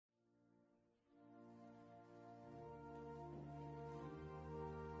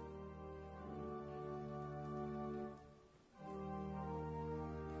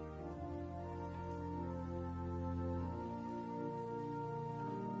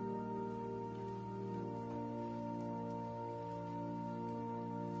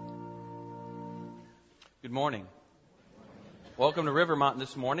Good morning. Welcome to Rivermont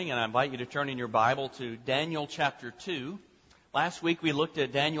this morning, and I invite you to turn in your Bible to Daniel chapter 2. Last week we looked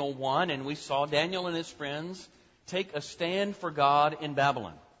at Daniel 1, and we saw Daniel and his friends take a stand for God in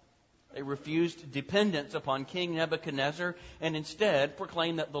Babylon. They refused dependence upon King Nebuchadnezzar and instead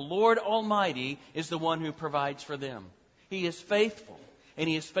proclaimed that the Lord Almighty is the one who provides for them. He is faithful, and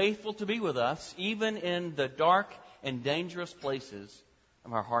He is faithful to be with us even in the dark and dangerous places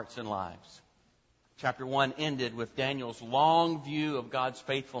of our hearts and lives. Chapter 1 ended with Daniel's long view of God's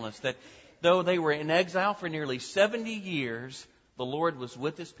faithfulness, that though they were in exile for nearly 70 years, the Lord was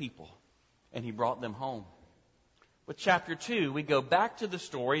with His people, and He brought them home. With chapter 2, we go back to the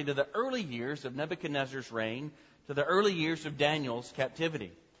story, to the early years of Nebuchadnezzar's reign, to the early years of Daniel's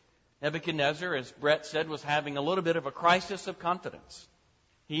captivity. Nebuchadnezzar, as Brett said, was having a little bit of a crisis of confidence.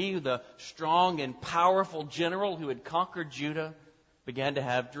 He, the strong and powerful general who had conquered Judah, began to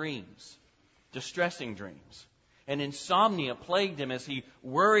have dreams. Distressing dreams. And insomnia plagued him as he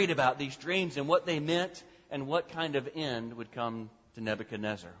worried about these dreams and what they meant and what kind of end would come to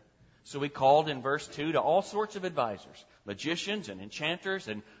Nebuchadnezzar. So he called in verse 2 to all sorts of advisors, magicians and enchanters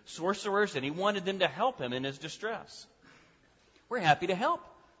and sorcerers, and he wanted them to help him in his distress. We're happy to help,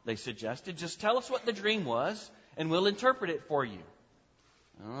 they suggested. Just tell us what the dream was and we'll interpret it for you.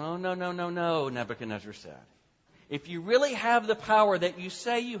 Oh, no, Nebuchadnezzar said. If you really have the power that you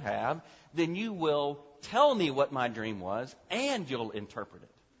say you have, then you will tell me what my dream was, and you'll interpret it.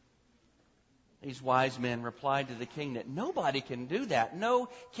 These wise men replied to the king that nobody can do that. No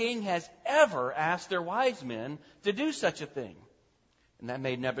king has ever asked their wise men to do such a thing. And that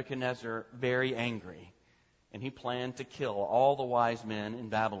made Nebuchadnezzar very angry. And he planned to kill all the wise men in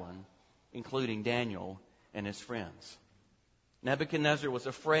Babylon, including Daniel and his friends. Nebuchadnezzar was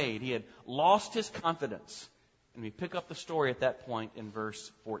afraid. He had lost his confidence. And we pick up the story at that point in verse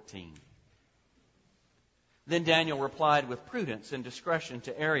 14. Then Daniel replied with prudence and discretion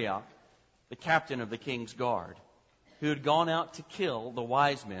to Arioch, the captain of the king's guard, who had gone out to kill the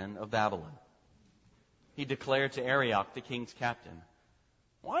wise men of Babylon. He declared to Arioch, the king's captain,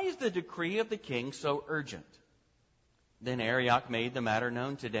 "Why is the decree of the king so urgent?" Then Arioch made the matter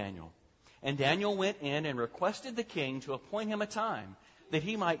known to Daniel. And Daniel went in and requested the king to appoint him a time that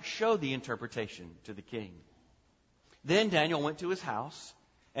he might show the interpretation to the king. Then Daniel went to his house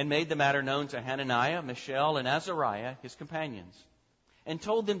and made the matter known to Hananiah, Mishael, and Azariah, his companions, and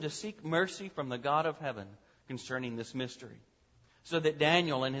told them to seek mercy from the God of heaven concerning this mystery, so that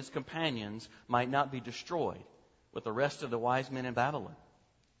Daniel and his companions might not be destroyed with the rest of the wise men in Babylon.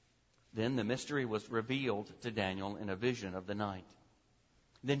 Then the mystery was revealed to Daniel in a vision of the night.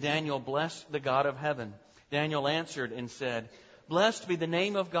 Then Daniel blessed the God of heaven. Daniel answered and said, "Blessed be the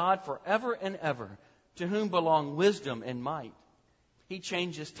name of God forever and ever, to whom belong wisdom and might. He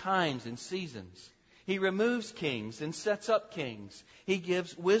changes times and seasons. He removes kings and sets up kings. He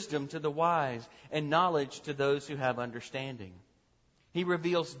gives wisdom to the wise and knowledge to those who have understanding. He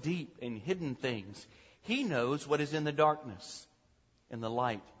reveals deep and hidden things. He knows what is in the darkness, and the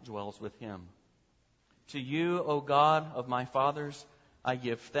light dwells with Him. To you, O God of my fathers, I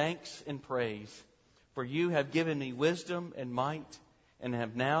give thanks and praise, for you have given me wisdom and might, and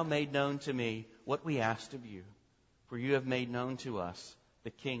have now made known to me what we asked of you, for you have made known to us the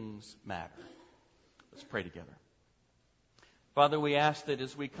king's matter." Let's pray together. Father, we ask that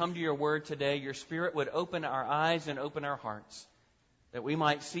as we come to your word today, your Spirit would open our eyes and open our hearts, that we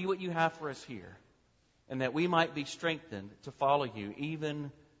might see what you have for us here, and that we might be strengthened to follow you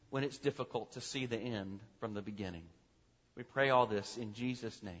even when it's difficult to see the end from the beginning. We pray all this in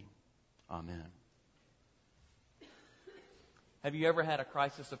Jesus' name. Amen. Have you ever had a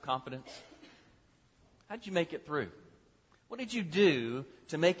crisis of confidence? How did you make it through? What did you do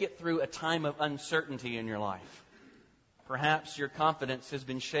to make it through a time of uncertainty in your life? Perhaps your confidence has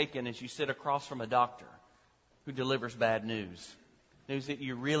been shaken as you sit across from a doctor who delivers bad news. News that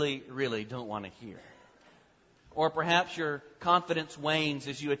you really, really don't want to hear. Or perhaps your confidence wanes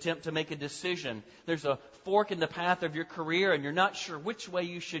as you attempt to make a decision. There's a fork in the path of your career and you're not sure which way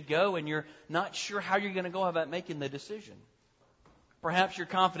you should go and you're not sure how you're going to go about making the decision. Perhaps your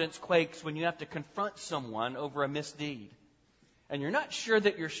confidence quakes when you have to confront someone over a misdeed. And you're not sure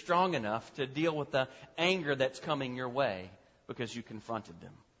that you're strong enough to deal with the anger that's coming your way because you confronted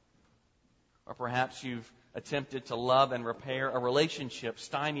them. Or perhaps you've attempted to love and repair a relationship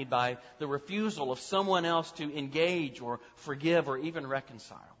stymied by the refusal of someone else to engage or forgive or even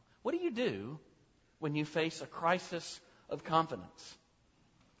reconcile. What do you do when you face a crisis of confidence?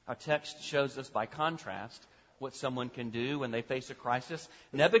 Our text shows us by contrast what someone can do when they face a crisis.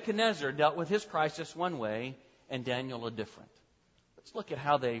 Nebuchadnezzar dealt with his crisis one way and Daniel a different. Let's look at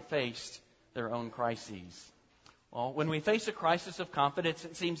how they faced their own crises. Well, when we face a crisis of confidence,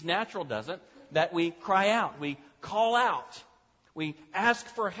 it seems natural, doesn't it, that we cry out, we call out, we ask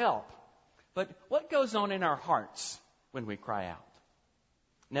for help. But what goes on in our hearts when we cry out?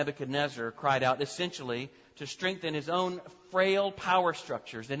 Nebuchadnezzar cried out essentially to strengthen his own frail power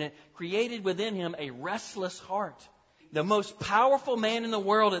structures, and it created within him a restless heart. The most powerful man in the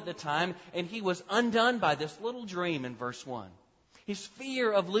world at the time, and he was undone by this little dream in verse 1. His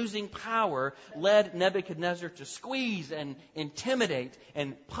fear of losing power led Nebuchadnezzar to squeeze and intimidate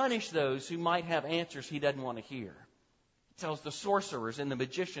and punish those who might have answers he doesn't want to hear. He tells the sorcerers and the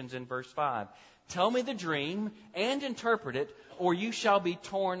magicians in verse 5, "Tell me the dream and interpret it, or you shall be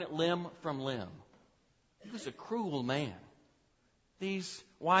torn limb from limb." He was a cruel man. These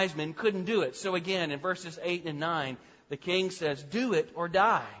wise men couldn't do it. So again, in verses 8 and 9, the king says, "Do it or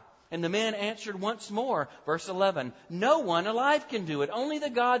die." And the men answered once more, verse 11, "No one alive can do it. Only the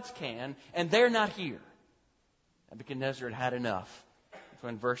gods can, and they're not here." Nebuchadnezzar had had enough. So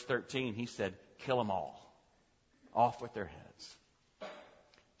in verse 13, he said, "Kill them all. Off with their heads."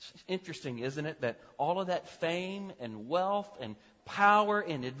 It's interesting, isn't it, that all of that fame and wealth and power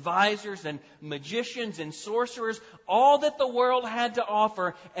and advisors and magicians and sorcerers, all that the world had to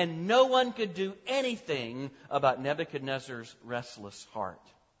offer, and no one could do anything about Nebuchadnezzar's restless heart.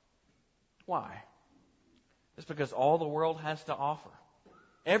 Why? It's because all the world has to offer,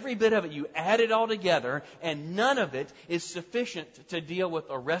 every bit of it, you add it all together, and none of it is sufficient to deal with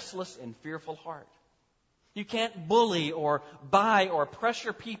a restless and fearful heart. You can't bully or buy or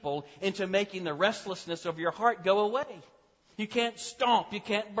pressure people into making the restlessness of your heart go away. You can't stomp, you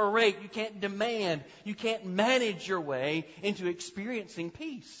can't berate, you can't demand, you can't manage your way into experiencing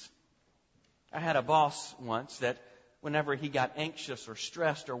peace. I had a boss once that whenever he got anxious or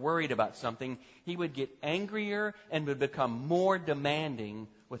stressed or worried about something, he would get angrier and would become more demanding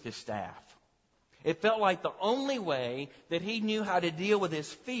with his staff. It felt like the only way that he knew how to deal with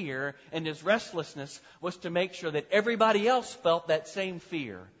his fear and his restlessness was to make sure that everybody else felt that same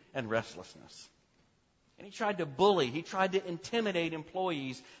fear and restlessness. And he tried to bully, he tried to intimidate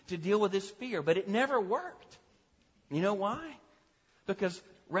employees to deal with his fear, but it never worked. You know why? Because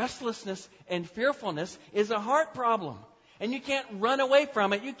restlessness and fearfulness is a heart problem. And you can't run away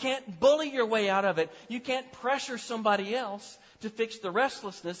from it. You can't bully your way out of it. You can't pressure somebody else to fix the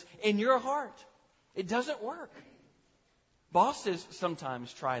restlessness in your heart. It doesn't work. Bosses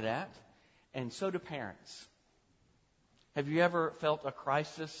sometimes try that, and so do parents. Have you ever felt a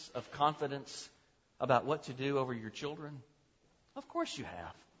crisis of confidence about what to do over your children? Of course you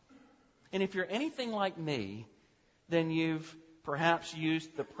have. And if you're anything like me, then you've perhaps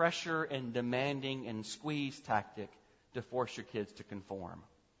used the pressure and demanding and squeeze tactic to force your kids to conform.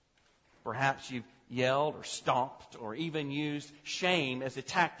 Perhaps you've yelled or stomped or even used shame as a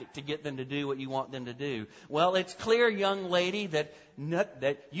tactic to get them to do what you want them to do. Well, it's clear, young lady, that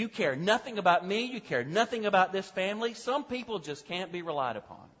you care nothing about me, you care nothing about this family. Some people just can't be relied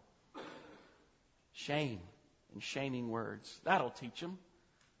upon. Shame and shaming words. That'll teach them.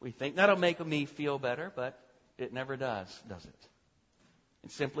 We think that'll make me feel better, but it never does it?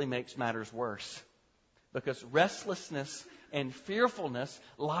 It simply makes matters worse. Because restlessness and fearfulness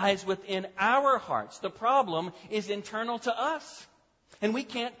lies within our hearts. The problem is internal to us. And we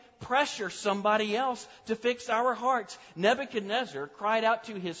can't pressure somebody else to fix our hearts. Nebuchadnezzar cried out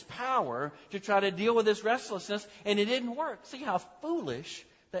to his power to try to deal with his restlessness, and it didn't work. See how foolish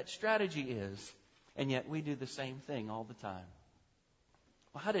that strategy is. And yet we do the same thing all the time.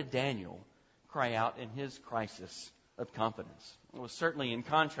 Well, how did Daniel cry out in his crisis of confidence? Well, certainly in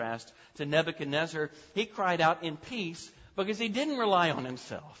contrast to Nebuchadnezzar, he cried out in peace because he didn't rely on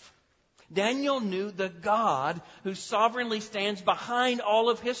himself. Daniel knew the God who sovereignly stands behind all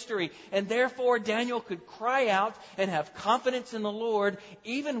of history, and therefore Daniel could cry out and have confidence in the Lord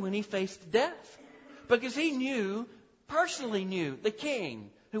even when he faced death, because he personally knew the King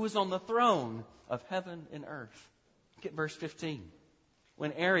who was on the throne of heaven and earth. Look at verse 15.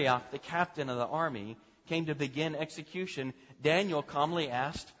 When Arioch, the captain of the army, came to begin execution, Daniel calmly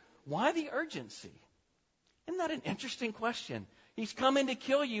asked, "Why the urgency?" Isn't that an interesting question? He's coming to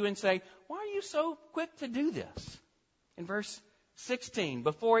kill you and say, "Why are you so quick to do this?" In verse 16,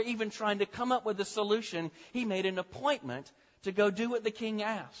 before even trying to come up with a solution, he made an appointment to go do what the king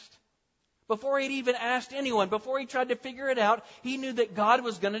asked. Before he'd even asked anyone, before he tried to figure it out, he knew that God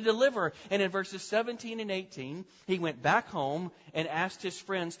was going to deliver. And in verses 17 and 18, he went back home and asked his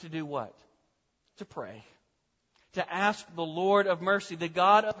friends to do what? To pray. To ask the Lord of mercy, the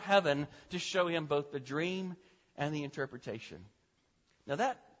God of heaven, to show him both the dream and the interpretation. Now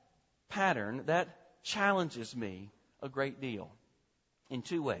that pattern, that challenges me a great deal in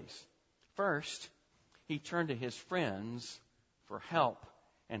two ways. First, he turned to his friends for help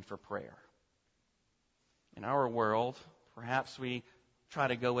and for prayer. In our world, perhaps we try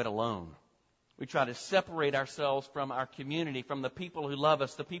to go it alone. We try to separate ourselves from our community, from the people who love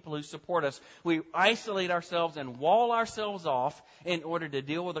us, the people who support us. We isolate ourselves and wall ourselves off in order to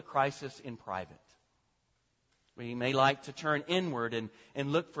deal with a crisis in private. We may like to turn inward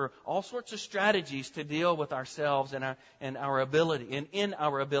and look for all sorts of strategies to deal with ourselves and our ability, and in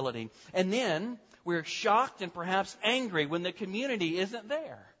our ability. And then we're shocked and perhaps angry when the community isn't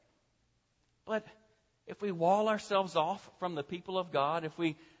there. But if we wall ourselves off from the people of God, if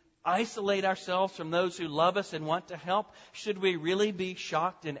we isolate ourselves from those who love us and want to help, should we really be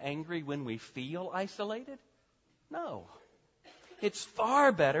shocked and angry when we feel isolated? No. It's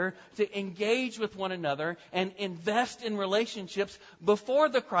far better to engage with one another and invest in relationships before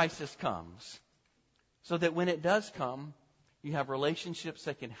the crisis comes, so that when it does come, you have relationships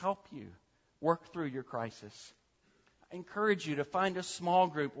that can help you work through your crisis. I encourage you to find a small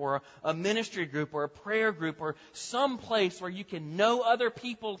group or a ministry group or a prayer group or some place where you can know other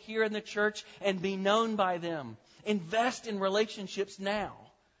people here in the church and be known by them. Invest in relationships now,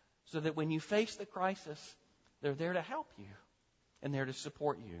 so that when you face the crisis, they're there to help you and there to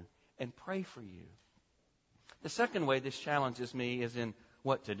support you and pray for you. The second way this challenges me is in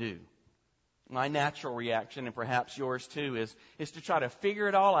what to do. My natural reaction, and perhaps yours too, is to try to figure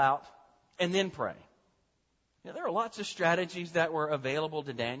it all out and then pray. There are lots of strategies that were available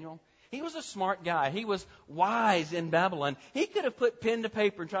to Daniel. He was a smart guy. He was wise in Babylon. He could have put pen to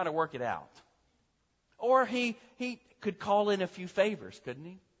paper and tried to work it out. Or he could call in a few favors, couldn't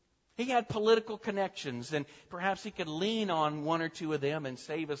he? He had political connections, and perhaps he could lean on one or two of them and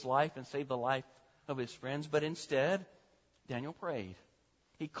save his life and save the life of his friends. But instead, Daniel prayed.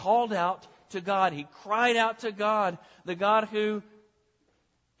 He called out to God. He cried out to God, the God who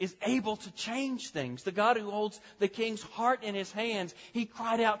is able to change things, the God who holds the king's heart in his hands. He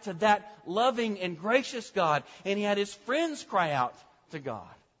cried out to that loving and gracious God, and he had his friends cry out to God.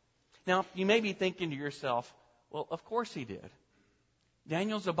 Now, you may be thinking to yourself, well, of course he did.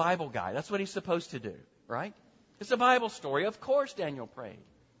 Daniel's a Bible guy. That's what he's supposed to do, right? It's a Bible story. Of course Daniel prayed.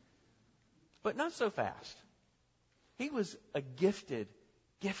 But not so fast. He was a gifted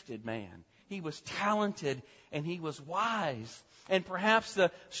man. He was talented and he was wise. And perhaps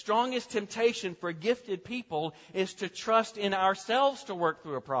the strongest temptation for gifted people is to trust in ourselves to work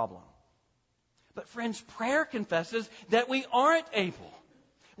through a problem. But friends, prayer confesses that we aren't able.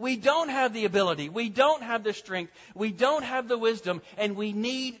 We don't have the ability. We don't have the strength. We don't have the wisdom. And we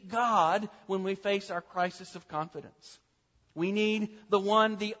need God when we face our crisis of confidence. We need the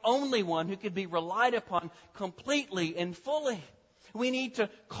one, the only one who could be relied upon completely and fully. We need to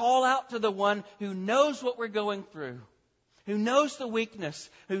call out to the one who knows what we're going through, who knows the weakness,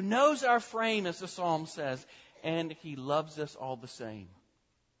 who knows our frame, as the psalm says, and he loves us all the same.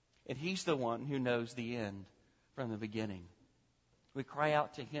 And he's the one who knows the end from the beginning. We cry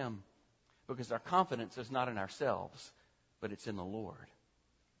out to him because our confidence is not in ourselves, but it's in the Lord.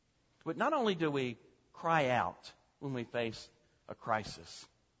 But not only do we cry out when we face a crisis,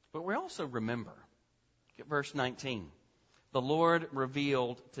 but we also remember. Look at verse 19. The Lord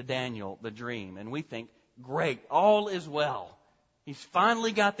revealed to Daniel the dream, and we think, great, all is well. He's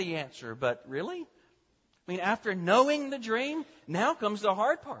finally got the answer, but really? I mean, after knowing the dream, now comes the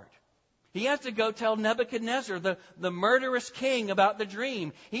hard part. He has to go tell Nebuchadnezzar, the murderous king, about the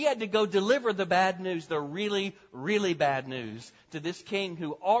dream. He had to go deliver the bad news, the really, really bad news, to this king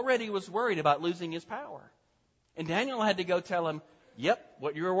who already was worried about losing his power. And Daniel had to go tell him, yep,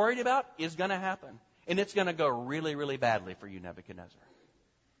 what you were worried about is going to happen. And it's going to go really, really badly for you, Nebuchadnezzar.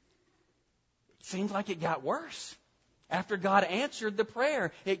 It seems like it got worse. After God answered the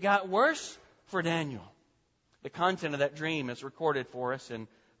prayer, it got worse for Daniel. The content of that dream is recorded for us in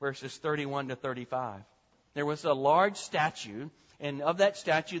verses 31 to 35. There was a large statue, and of that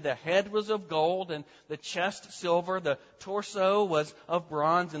statue the head was of gold, and the chest silver, the torso was of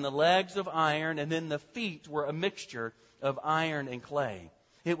bronze, and the legs of iron, and then the feet were a mixture of iron and clay.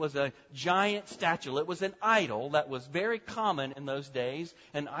 It was a giant statue. It was an idol that was very common in those days,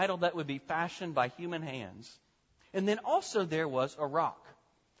 an idol that would be fashioned by human hands. And then also there was a rock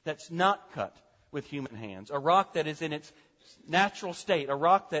that's not cut with human hands, a rock that is in its natural state, a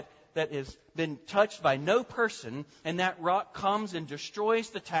rock that has been touched by no person, and that rock comes and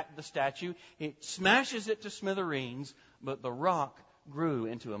destroys the statue. It smashes it to smithereens, but the rock grew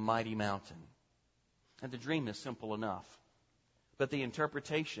into a mighty mountain. And the dream is simple enough. But the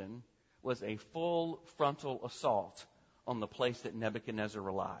interpretation was a full frontal assault on the place that Nebuchadnezzar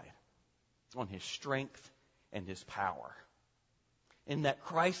relied, on his strength and his power. In that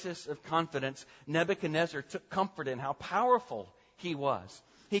crisis of confidence, Nebuchadnezzar took comfort in how powerful he was.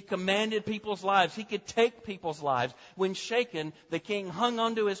 He commanded people's lives. He could take people's lives. When shaken, the king hung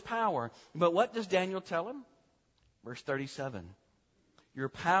onto his power. But what does Daniel tell him? Verse 37. Your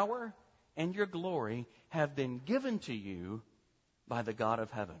power and your glory have been given to you by the God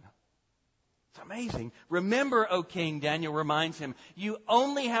of heaven. It's amazing. Remember, O king, Daniel reminds him, you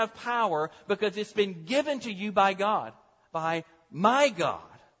only have power because it's been given to you by God, by my God.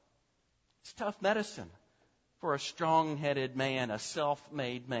 It's tough medicine for a strong-headed man, a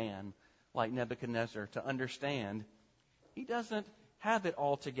self-made man like Nebuchadnezzar to understand he doesn't have it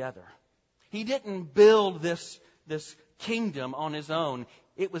all together. He didn't build this kingdom on his own.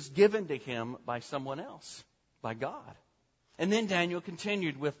 It was given to him by someone else, by God. And then Daniel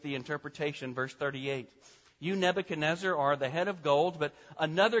continued with the interpretation, verse 38. You, Nebuchadnezzar, are the head of gold, but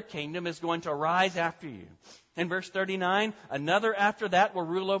another kingdom is going to rise after you. In verse 39, another after that will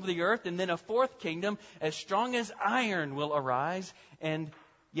rule over the earth, and then a fourth kingdom as strong as iron will arise, and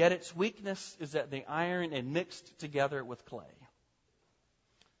yet its weakness is that the iron is mixed together with clay.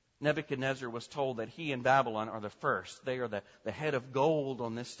 Nebuchadnezzar was told that he and Babylon are the first. They are the head of gold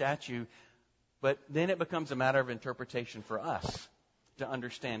on this statue. But then it becomes a matter of interpretation for us to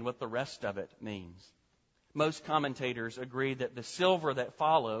understand what the rest of it means. Most commentators agree that the silver that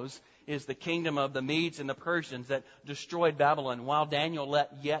follows is the kingdom of the Medes and the Persians that destroyed Babylon while Daniel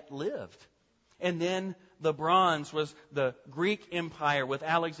yet lived. And then the bronze was the Greek Empire with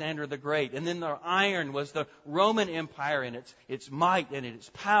Alexander the Great. And then the iron was the Roman Empire in its might and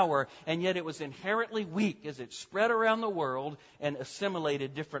its power. And yet it was inherently weak as it spread around the world and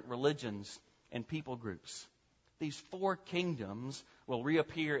assimilated different religions and people groups. These four kingdoms will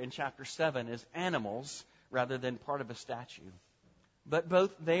reappear in chapter 7 as animals rather than part of a statue. But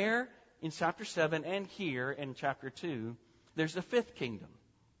both there in chapter 7 and here in chapter 2, there's a fifth kingdom.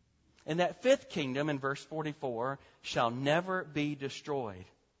 And that fifth kingdom, in verse 44, shall never be destroyed.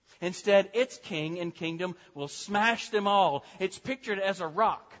 Instead, its king and kingdom will smash them all. It's pictured as a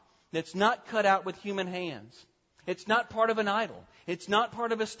rock that's not cut out with human hands. It's not part of an idol. It's not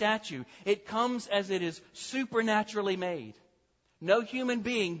part of a statue. It comes as it is supernaturally made. No human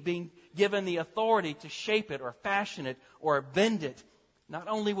being given the authority to shape it or fashion it or bend it. Not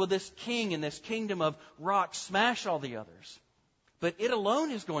only will this king and this kingdom of rock smash all the others, but it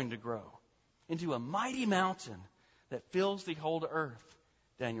alone is going to grow into a mighty mountain that fills the whole earth,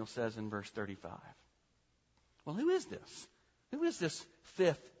 Daniel says in verse 35. Well, who is this? Who is this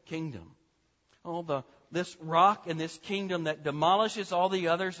fifth kingdom? Oh, this rock and this kingdom that demolishes all the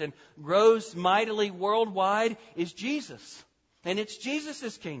others and grows mightily worldwide is Jesus. And it's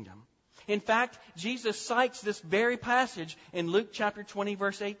Jesus' kingdom. In fact, Jesus cites this very passage in Luke chapter 20,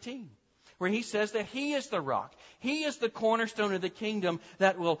 verse 18, where he says that he is the rock. He is the cornerstone of the kingdom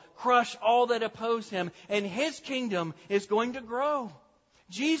that will crush all that oppose him, and his kingdom is going to grow.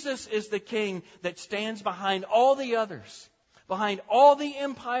 Jesus is the king that stands behind all the others. Behind all the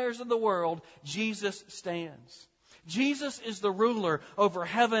empires of the world, Jesus stands. Jesus is the ruler over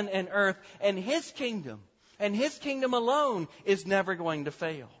heaven and earth, and his kingdom alone is never going to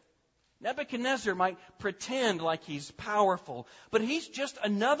fail. Nebuchadnezzar might pretend like he's powerful, but he's just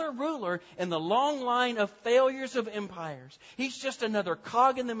another ruler in the long line of failures of empires. He's just another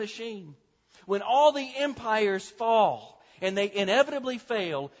cog in the machine. When all the empires fall and they inevitably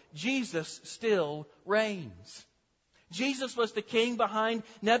fail, Jesus still reigns. Jesus was the king behind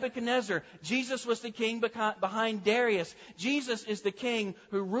Nebuchadnezzar. Jesus was the king behind Darius. Jesus is the king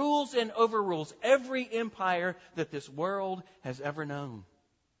who rules and overrules every empire that this world has ever known.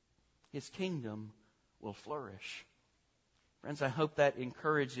 His kingdom will flourish. Friends, I hope that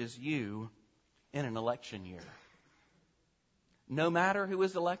encourages you in an election year. No matter who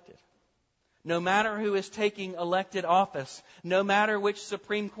is elected, no matter who is taking elected office, no matter which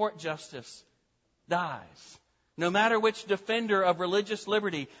Supreme Court justice dies, no matter which defender of religious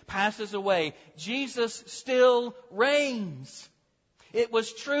liberty passes away, Jesus still reigns. It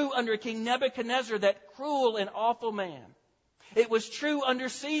was true under King Nebuchadnezzar, that cruel and awful man. It was true under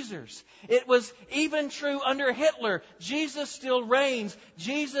Caesars. It was even true under Hitler. Jesus still reigns.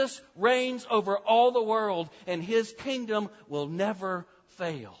 Jesus reigns over all the world, and his kingdom will never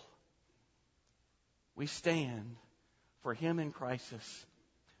fail. We stand for him in crisis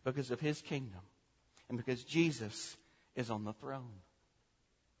because of his kingdom and because Jesus is on the throne.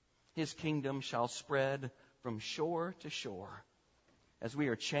 His kingdom shall spread from shore to shore as we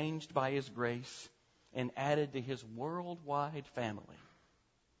are changed by his grace and added to his worldwide family.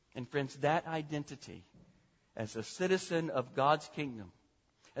 And friends, that identity as a citizen of God's kingdom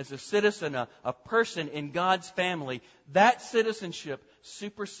as a citizen, a person in God's family, that citizenship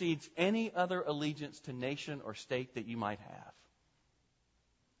supersedes any other allegiance to nation or state that you might have.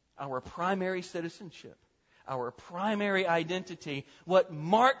 Our primary citizenship, our primary identity, what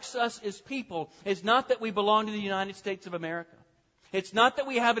marks us as people is not that we belong to the United States of America. It's not that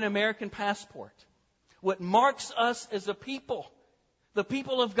we have an American passport. What marks us as a people, the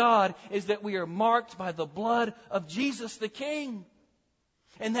people of God, is that we are marked by the blood of Jesus the King.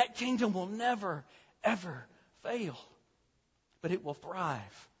 And that kingdom will never, ever fail. But it will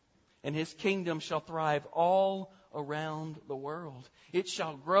thrive. And His kingdom shall thrive all around the world. It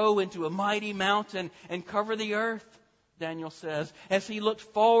shall grow into a mighty mountain and cover the earth, Daniel says. As he looked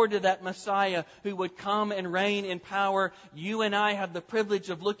forward to that Messiah who would come and reign in power, you and I have the privilege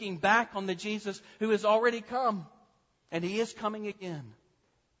of looking back on the Jesus who has already come. And He is coming again.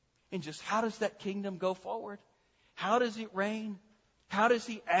 And just how does that kingdom go forward? How does it reign? How does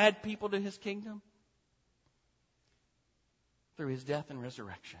He add people to His kingdom? Through His death and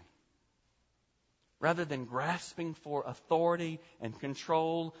resurrection. Rather than grasping for authority and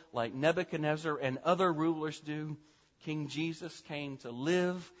control like Nebuchadnezzar and other rulers do, King Jesus came to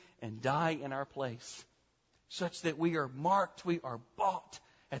live and die in our place, such that we are marked, we are bought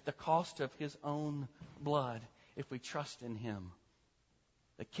at the cost of His own blood if we trust in Him.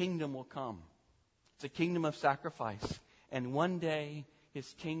 The kingdom will come. It's a kingdom of sacrifice. And one day,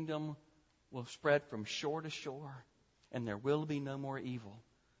 His kingdom will spread from shore to shore. And there will be no more evil.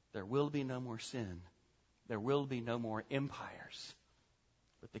 There will be no more sin. There will be no more empires.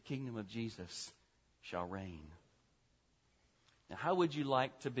 But the kingdom of Jesus shall reign. Now, how would you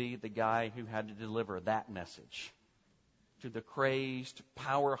like to be the guy who had to deliver that message to the crazed,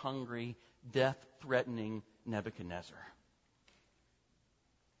 power-hungry, death-threatening Nebuchadnezzar?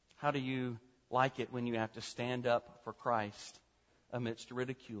 How do you like it when you have to stand up for Christ amidst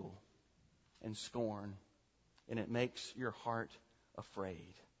ridicule and scorn, and it makes your heart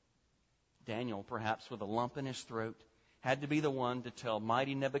afraid? Daniel, perhaps with a lump in his throat, had to be the one to tell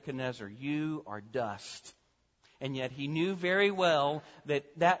mighty Nebuchadnezzar, "You are dust." And yet he knew very well that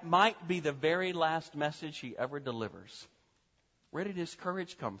that might be the very last message he ever delivers. Where did his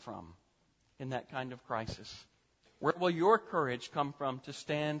courage come from in that kind of crisis? Where will your courage come from to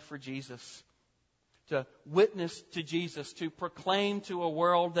stand for Jesus? To witness to Jesus, to proclaim to a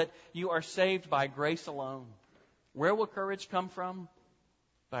world that you are saved by grace alone. Where will courage come from?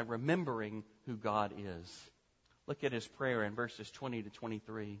 By remembering who God is. Look at his prayer in verses 20 to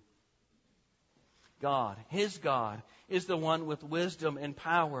 23. God, his God, is the one with wisdom and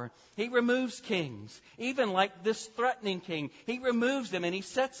power. He removes kings, even like this threatening king. He removes them and He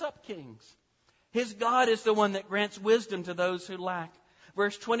sets up kings. His God is the one that grants wisdom to those who lack.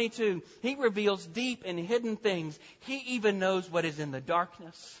 Verse 22, He reveals deep and hidden things. He even knows what is in the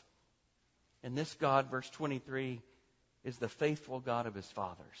darkness. And this God, verse 23, is the faithful God of His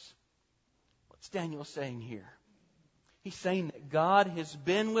fathers. What's Daniel saying here? He's saying that God has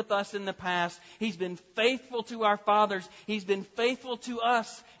been with us in the past. He's been faithful to our fathers. He's been faithful to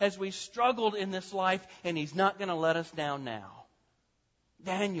us as we struggled in this life, and He's not going to let us down now.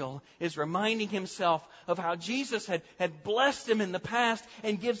 Daniel is reminding himself of how Jesus had blessed him in the past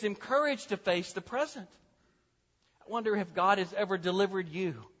and gives him courage to face the present. I wonder if God has ever delivered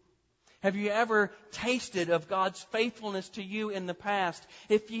you. Have you ever tasted of God's faithfulness to you in the past?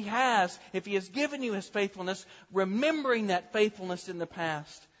 If He has given you His faithfulness, remembering that faithfulness in the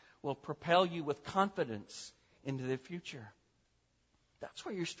past will propel you with confidence into the future. That's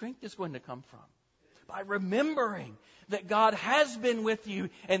where your strength is going to come from. By remembering that God has been with you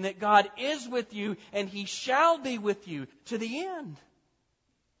and that God is with you and He shall be with you to the end.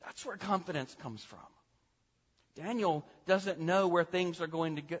 That's where confidence comes from. Daniel doesn't know where things are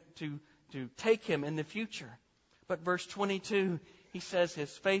going to get to take him in the future. But verse 22, he says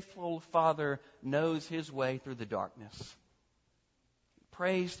his faithful Father knows his way through the darkness. He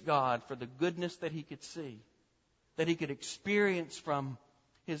praised God for the goodness that he could see, that he could experience from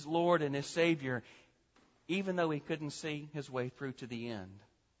his Lord and his Savior, even though he couldn't see his way through to the end.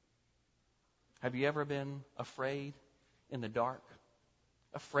 Have you ever been afraid in the dark?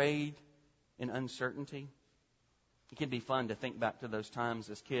 Afraid in uncertainty? It can be fun to think back to those times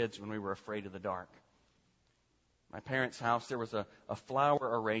as kids when we were afraid of the dark. My parents' house, there was a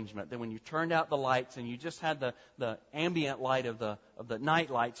flower arrangement that when you turned out the lights and you just had the ambient light of the night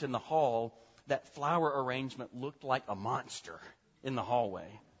lights in the hall, that flower arrangement looked like a monster in the hallway.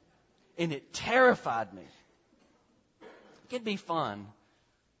 And it terrified me. It could be fun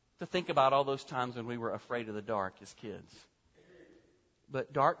to think about all those times when we were afraid of the dark as kids.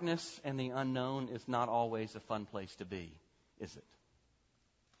 But darkness and the unknown is not always a fun place to be, is it?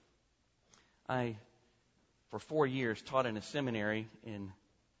 I, for 4 years, taught in a seminary in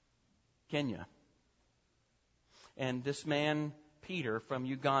Kenya. And this man, Peter, from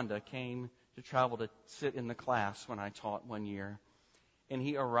Uganda, came to travel to sit in the class when I taught one year. And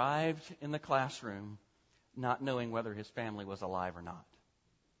he arrived in the classroom not knowing whether his family was alive or not.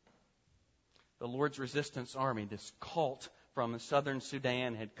 The Lord's Resistance Army, this cult from southern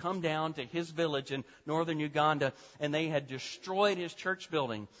Sudan, had come down to his village in northern Uganda, and they had destroyed his church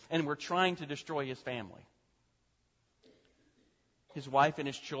building and were trying to destroy his family. His wife and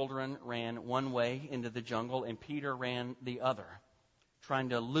his children ran one way into the jungle, and Peter ran the other, trying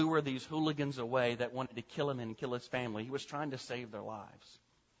to lure these hooligans away that wanted to kill him and kill his family. He was trying to save their lives.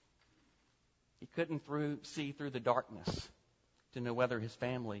 He couldn't see through the darkness to know whether his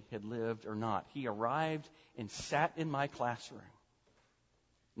family had lived or not. He arrived and sat in my classroom,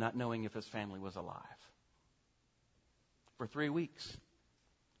 not knowing if his family was alive. For 3 weeks,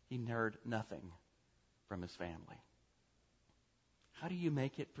 he heard nothing from his family. How do you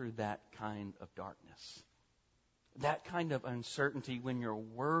make it through that kind of darkness? That kind of uncertainty when your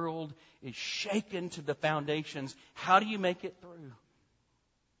world is shaken to the foundations. How do you make it through?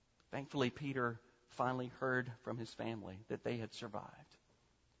 Thankfully, Peter finally heard from his family that they had survived.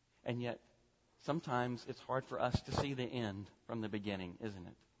 And yet, sometimes it's hard for us to see the end from the beginning, isn't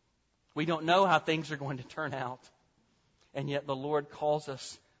it? We don't know how things are going to turn out. And yet the Lord calls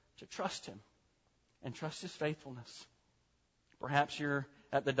us to trust Him and trust His faithfulness. Perhaps you're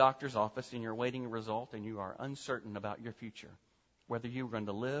at the doctor's office and you're waiting a result and you are uncertain about your future, whether you're going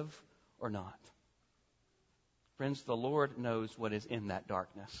to live or not. Friends, the Lord knows what is in that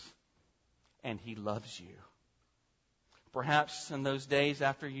darkness, and He loves you. Perhaps in those days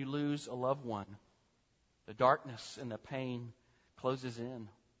after you lose a loved one, the darkness and the pain closes in.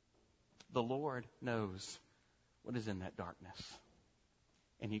 The Lord knows what is in that darkness,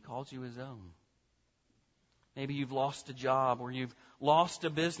 and He calls you His own. Maybe you've lost a job or you've lost a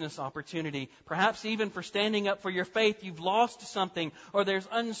business opportunity. Perhaps even for standing up for your faith, you've lost something, or there's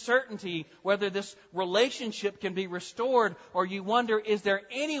uncertainty whether this relationship can be restored, or you wonder, is there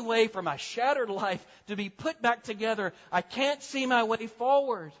any way for my shattered life to be put back together? I can't see my way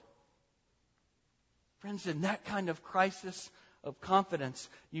forward. Friends, in that kind of crisis of confidence,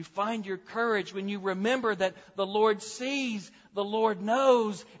 you find your courage when you remember that the Lord sees, the Lord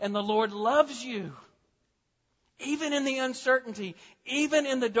knows, and the Lord loves you. Even in the uncertainty, even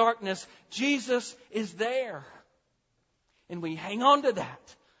in the darkness, Jesus is there. And we hang on to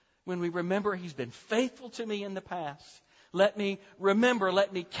that when we remember He's been faithful to me in the past. Let me remember,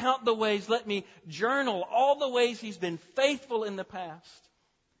 let me count the ways, let me journal all the ways He's been faithful in the past,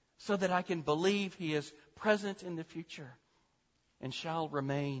 so that I can believe He is present in the future and shall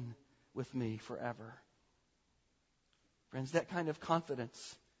remain with me forever. Friends, that kind of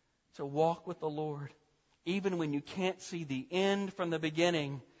confidence to walk with the Lord, even when you can't see the end from the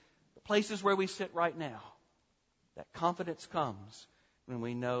beginning, the places where we sit right now, that confidence comes when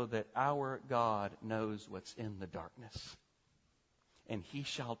we know that our God knows what's in the darkness. And He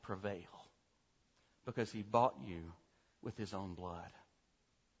shall prevail because He bought you with His own blood.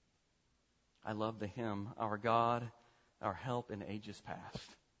 I love the hymn, Our God, our help in ages past,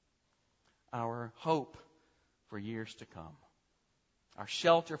 our hope for years to come, our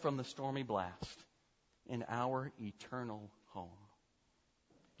shelter from the stormy blast, in our eternal home.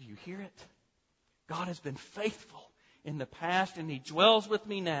 Do you hear it? God has been faithful in the past, and He dwells with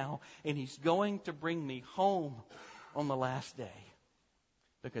me now, and He's going to bring me home on the last day,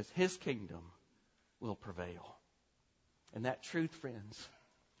 because His kingdom will prevail. And that truth, friends,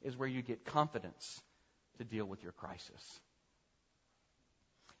 is where you get confidence to deal with your crisis.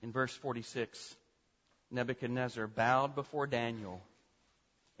 In verse 46, Nebuchadnezzar bowed before Daniel,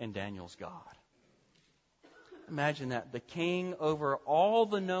 and Daniel's God. Imagine that. The king over all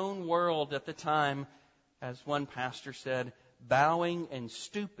the known world at the time, as one pastor said, bowing and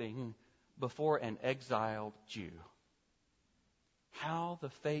stooping before an exiled Jew. How the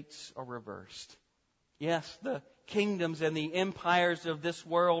fates are reversed. Yes, the kingdoms and the empires of this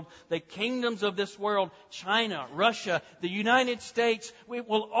world, the kingdoms of this world, China, Russia, the United States,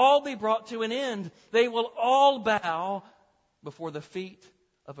 will all be brought to an end. They will all bow before the feet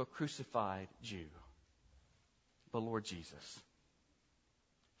of a crucified Jew, the Lord Jesus.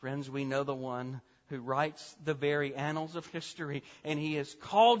 Friends, we know the one who writes the very annals of history, and He has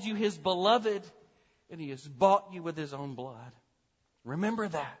called you His beloved, and He has bought you with His own blood. Remember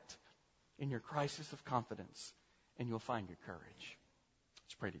that in your crisis of confidence, and you'll find your courage.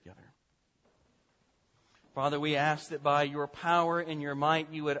 Let's pray together. Father, we ask that by your power and your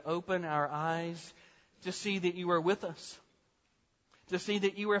might, you would open our eyes to see that you are with us, To see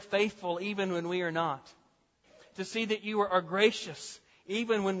that you are faithful even when we are not. To see that you are gracious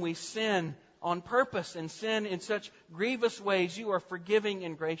even when we sin on purpose and sin in such grievous ways. You are forgiving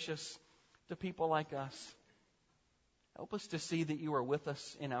and gracious to people like us. Help us to see that you are with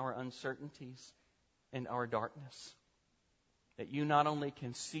us in our uncertainties and our darkness. That you not only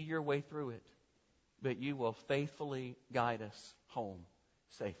can see your way through it, but you will faithfully guide us home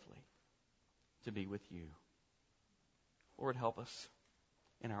safely to be with you. Lord, help us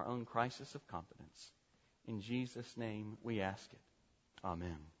in our own crisis of confidence. In Jesus' name we ask it.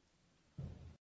 Amen.